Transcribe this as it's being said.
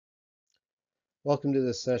Welcome to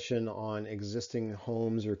this session on existing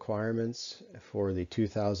homes requirements for the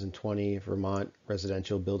 2020 Vermont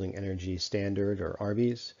Residential Building Energy Standard, or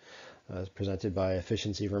RBES, presented by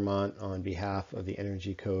Efficiency Vermont on behalf of the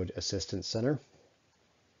Energy Code Assistance Center.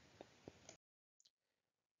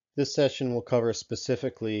 This session will cover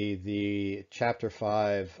specifically the Chapter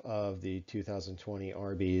 5 of the 2020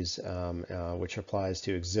 RBES, which applies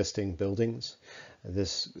to existing buildings.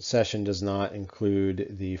 This session does not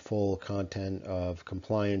include the full content of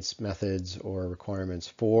compliance methods or requirements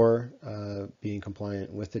for being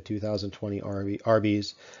compliant with the 2020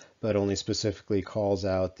 RBES, but only specifically calls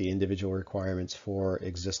out the individual requirements for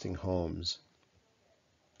existing homes.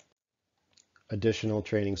 Additional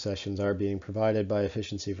training sessions are being provided by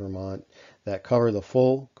Efficiency Vermont that cover the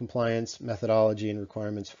full compliance methodology and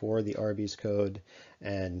requirements for the RBES code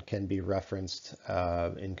and can be referenced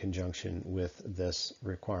in conjunction with this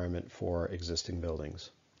requirement for existing buildings.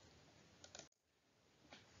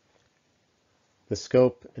 The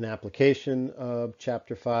scope and application of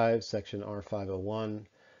Chapter 5, Section R501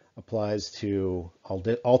 applies to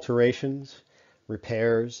alterations,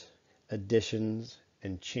 repairs, additions,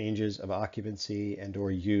 and changes of occupancy and or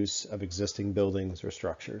use of existing buildings or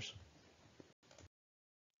structures.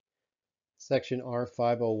 Section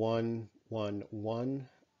R501.1.1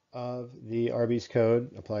 of the RBES code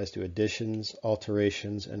applies to additions,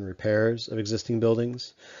 alterations, and repairs of existing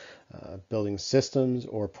buildings, building systems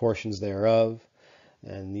or portions thereof,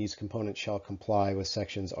 and these components shall comply with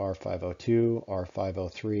sections R502,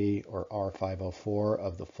 R503, or R504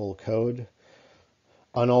 of the full code.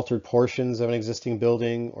 Unaltered portions of an existing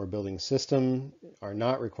building or building system are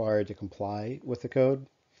not required to comply with the code,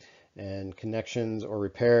 and connections or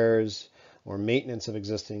repairs or maintenance of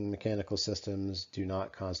existing mechanical systems do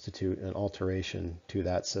not constitute an alteration to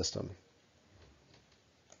that system.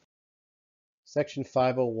 Section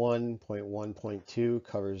 501.1.2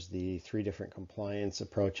 covers the three different compliance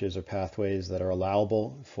approaches or pathways that are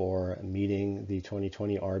allowable for meeting the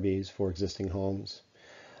 2020 RBES for existing homes.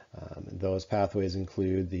 Those pathways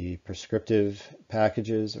include the prescriptive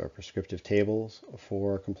packages or prescriptive tables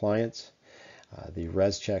for compliance, the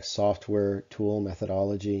ResCheck software tool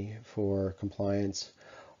methodology for compliance,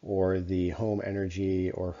 or the home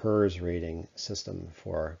energy or HERS rating system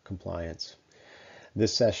for compliance.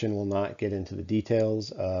 This session will not get into the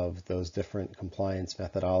details of those different compliance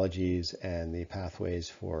methodologies and the pathways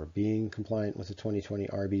for being compliant with the 2020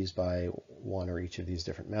 RBES by one or each of these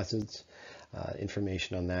different methods.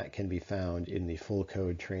 Information on that can be found in the full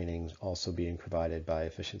code trainings also being provided by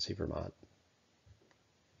Efficiency Vermont.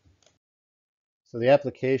 So the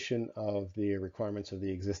application of the requirements of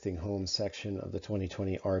the existing home section of the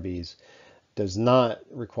 2020 RBES does not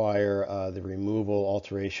require the removal,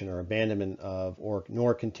 alteration, or abandonment of,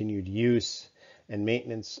 nor continued use and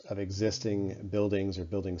maintenance of existing buildings or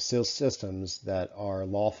building systems that are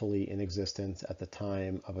lawfully in existence at the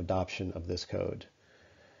time of adoption of this code.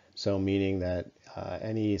 So meaning that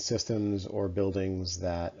any systems or buildings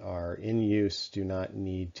that are in use do not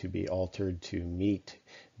need to be altered to meet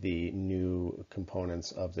the new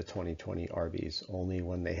components of the 2020 RBES, only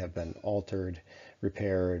when they have been altered,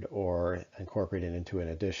 repaired, or incorporated into an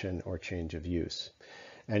addition or change of use.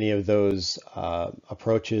 Any of those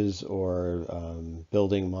approaches or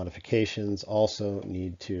building modifications also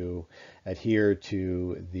need to adhere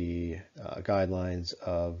to the guidelines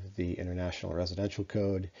of the International Residential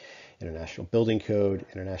Code, International Building Code,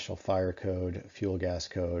 International Fire Code, Fuel Gas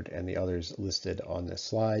Code, and the others listed on this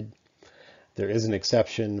slide. There is an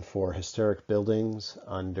exception for historic buildings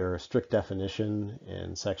under strict definition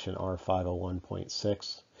in section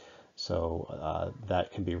R501.6. So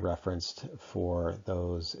that can be referenced for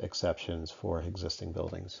those exceptions for existing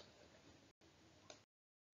buildings.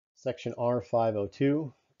 Section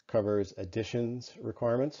R502 covers additions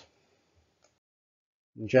requirements.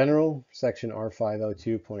 In general, section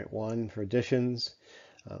R502.1 for additions.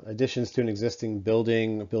 Additions to an existing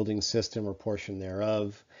building system, or portion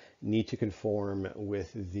thereof need to conform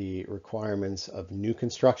with the requirements of new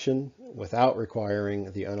construction without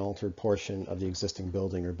requiring the unaltered portion of the existing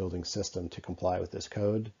building or building system to comply with this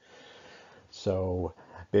code. So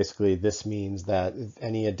basically this means that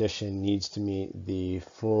any addition needs to meet the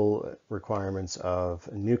full requirements of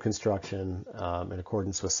new construction in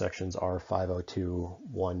accordance with sections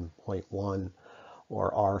R502.1.1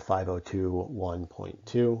 or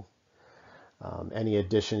R502.1.2. Any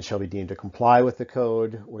addition shall be deemed to comply with the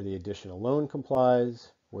code where the addition alone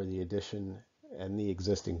complies, where the addition and the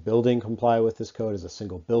existing building comply with this code as a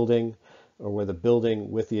single building, or where the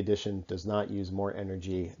building with the addition does not use more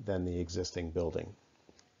energy than the existing building.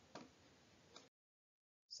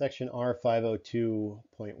 Section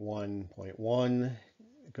R502.1.1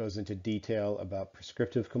 goes into detail about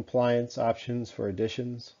prescriptive compliance options for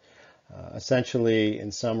additions. Essentially,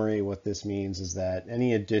 in summary, what this means is that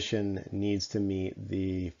any addition needs to meet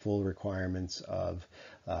the full requirements of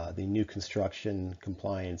the new construction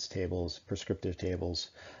compliance tables, prescriptive tables,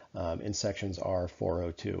 in sections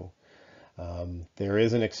R402. There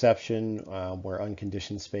is an exception where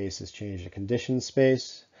unconditioned space is changed to conditioned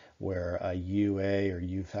space, where a UA or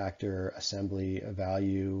U factor assembly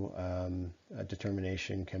value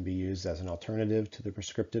determination can be used as an alternative to the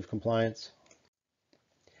prescriptive compliance.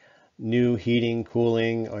 New heating,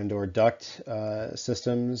 cooling, and/or duct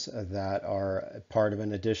systems that are part of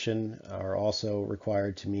an addition are also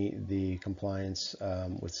required to meet the compliance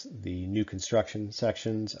with the new construction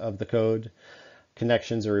sections of the code.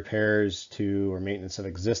 Connections or repairs to or maintenance of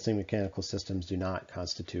existing mechanical systems do not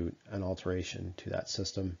constitute an alteration to that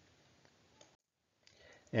system.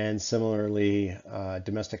 And similarly,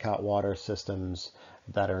 domestic hot water systems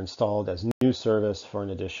that are installed as new service for an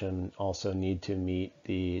addition also need to meet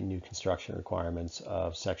the new construction requirements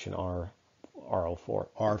of section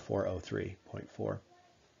R403.4.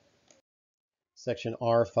 Section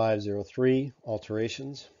R503,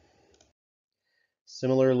 alterations.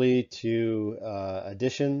 Similarly to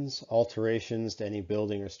additions, alterations to any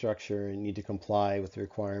building or structure need to comply with the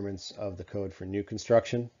requirements of the code for new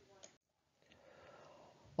construction.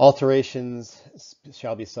 Alterations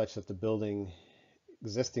shall be such that the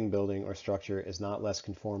existing building or structure is not less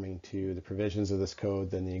conforming to the provisions of this code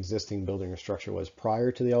than the existing building or structure was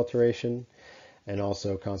prior to the alteration, and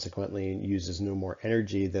also consequently uses no more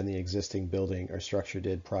energy than the existing building or structure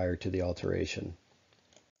did prior to the alteration.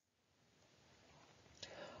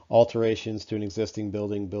 Alterations to an existing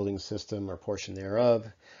building system, or portion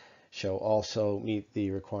thereof shall also meet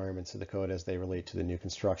the requirements of the code as they relate to the new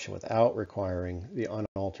construction without requiring the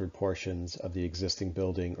unaltered portions of the existing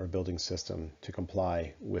building or building system to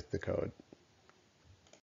comply with the code.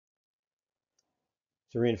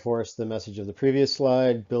 To reinforce the message of the previous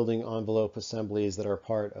slide, building envelope assemblies that are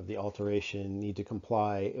part of the alteration need to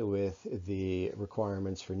comply with the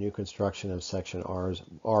requirements for new construction of section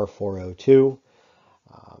R402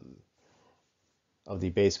 of the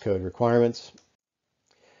base code requirements.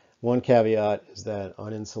 One caveat is that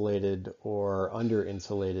uninsulated or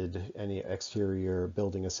under-insulated any exterior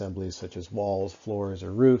building assemblies such as walls, floors,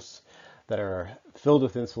 or roofs that are filled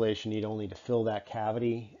with insulation need only to fill that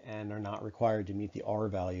cavity and are not required to meet the R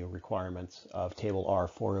value requirements of table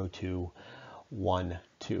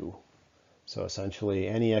R402.1.2. So essentially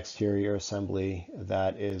any exterior assembly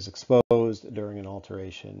that is exposed during an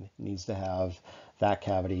alteration needs to have that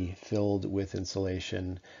cavity filled with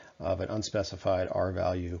insulation of an unspecified R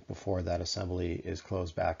value before that assembly is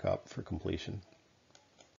closed back up for completion.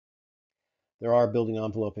 There are building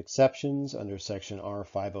envelope exceptions under section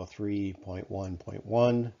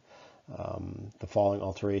R503.1.1. The following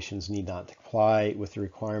alterations need not comply with the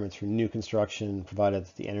requirements for new construction, provided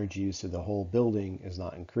that the energy use of the whole building is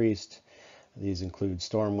not increased. These include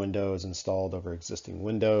storm windows installed over existing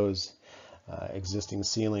windows, existing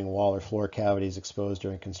ceiling, wall, or floor cavities exposed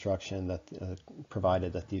during construction, that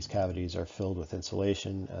provided that these cavities are filled with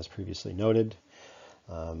insulation, as previously noted.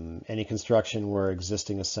 Any construction where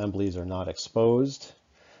existing assemblies are not exposed.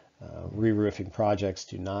 Re-roofing projects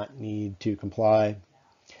do not need to comply.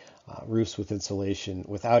 Roofs with insulation,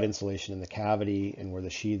 without insulation in the cavity and where the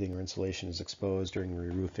sheathing or insulation is exposed during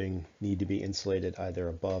re-roofing need to be insulated either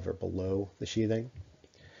above or below the sheathing,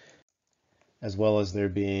 as well as there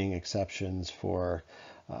being exceptions for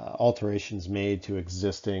alterations made to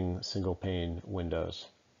existing single pane windows.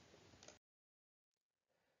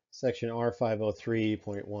 Section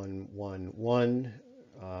R503.111,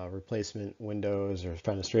 replacement windows or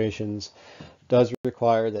fenestrations, does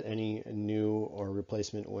require that any new or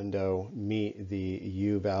replacement window meet the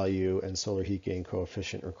U value and solar heat gain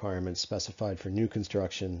coefficient requirements specified for new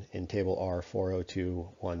construction in table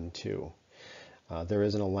R402.1.2. There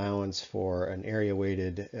is an allowance for an area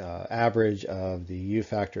weighted average of the U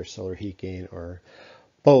factor, solar heat gain, or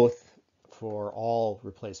both for all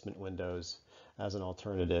replacement windows as an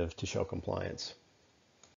alternative to show compliance.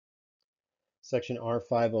 Section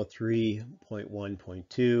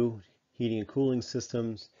R503.1.2, heating and cooling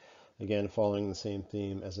systems, again following the same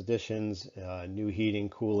theme as additions. New heating,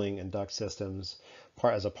 cooling, and duct systems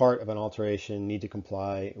as a part of an alteration need to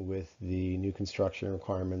comply with the new construction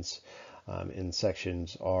requirements in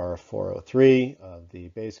sections R403 of the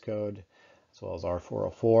base code, as well as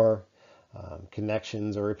R404.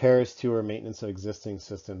 Connections or repairs to or maintenance of existing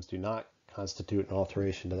systems do not constitute an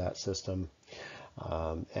alteration to that system.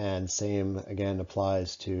 And same again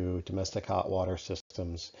applies to domestic hot water systems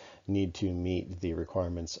systems need to meet the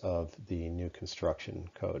requirements of the new construction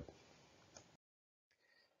code.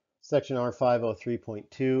 Section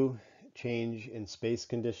R503.2, change in space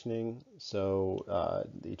conditioning. So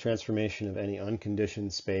the transformation of any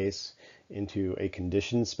unconditioned space into a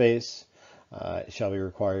conditioned space shall be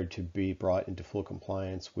required to be brought into full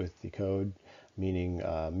compliance with the code, meaning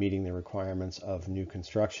meeting the requirements of new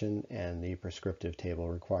construction and the prescriptive table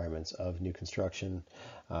requirements of new construction,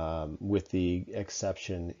 with the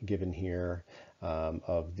exception given here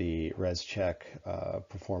of the res check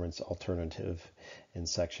performance alternative in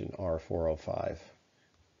section R405.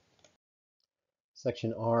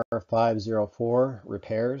 Section R504,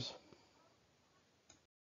 repairs.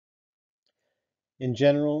 In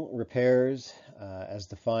general, repairs, as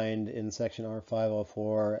defined in section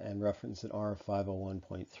R504 and referenced in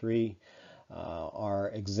R501.3, are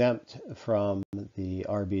exempt from the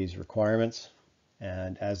RBES requirements,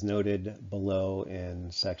 and as noted below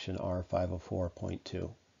in section R504.2.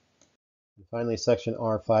 And finally, section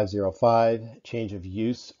R505, change of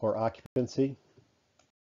use or occupancy.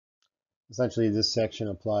 Essentially, this section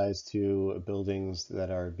applies to buildings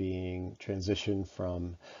that are being transitioned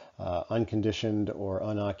from unconditioned or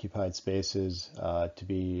unoccupied spaces to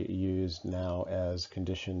be used now as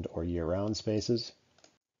conditioned or year-round spaces.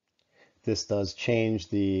 This does change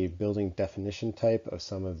the building definition type of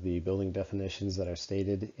some of the building definitions that are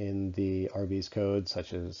stated in the RBES code,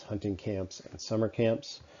 such as hunting camps and summer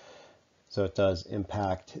camps. So it does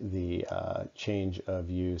impact the change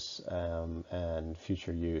of use and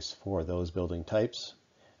future use for those building types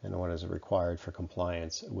and what is required for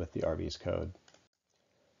compliance with the RBES code.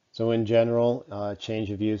 So in general,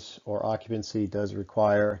 change of use or occupancy does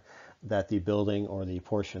require that the building or the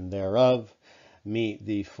portion thereof meet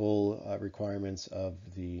the full requirements of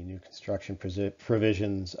the new construction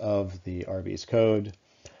provisions of the RBES code,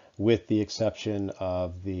 with the exception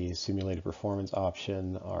of the simulated performance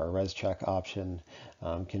option. Our res check option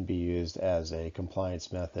can be used as a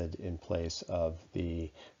compliance method in place of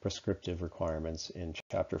the prescriptive requirements in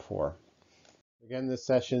Chapter 4. Again, this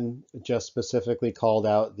session just specifically called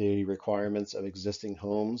out the requirements of existing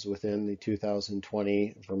homes within the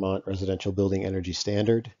 2020 Vermont Residential Building Energy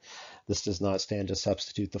Standard. This does not stand to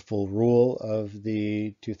substitute the full rule of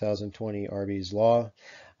the 2020 RBES law,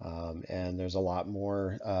 and there's a lot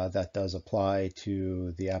more that does apply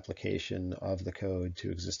to the application of the code to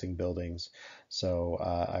existing buildings. So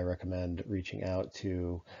I recommend reaching out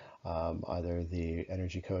to either the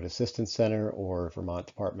Energy Code Assistance Center or Vermont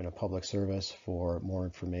Department of Public Service for more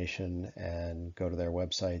information, and go to their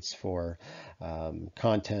websites for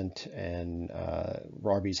content and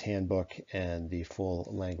RBES handbook and the full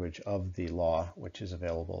language of the law, which is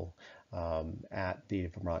available at the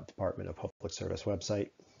Vermont Department of Public Service website.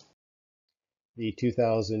 The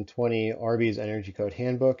 2020 RBES Energy Code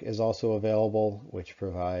Handbook is also available, which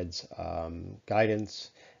provides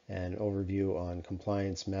guidance and overview on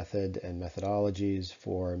compliance method and methodologies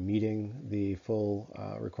for meeting the full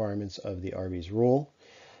requirements of the RBES rule,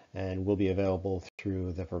 and will be available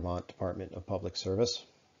through the Vermont Department of Public Service.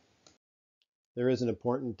 There is an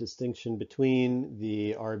important distinction between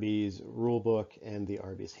the RBES rulebook and the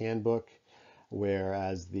RBES handbook,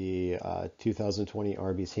 whereas the 2020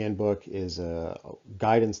 RBES handbook is a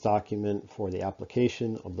guidance document for the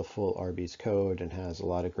application of the full RBES code and has a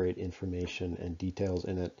lot of great information and details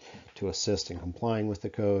in it to assist in complying with the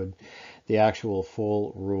code. The actual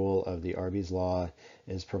full rule of the RBES law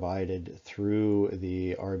is provided through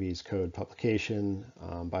the RBES code publication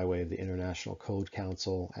by way of the International Code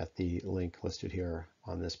Council at the link listed here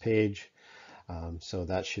on this page. So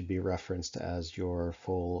that should be referenced as your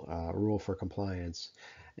full rule for compliance,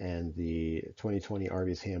 and the 2020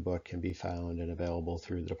 RBES handbook can be found and available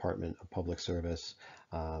through the Department of Public Service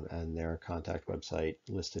and their contact website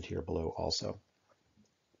listed here below also.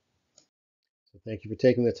 So thank you for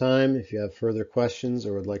taking the time. If you have further questions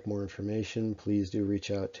or would like more information, please do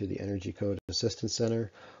reach out to the Energy Code Assistance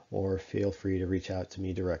Center, or feel free to reach out to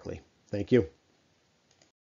me directly. Thank you.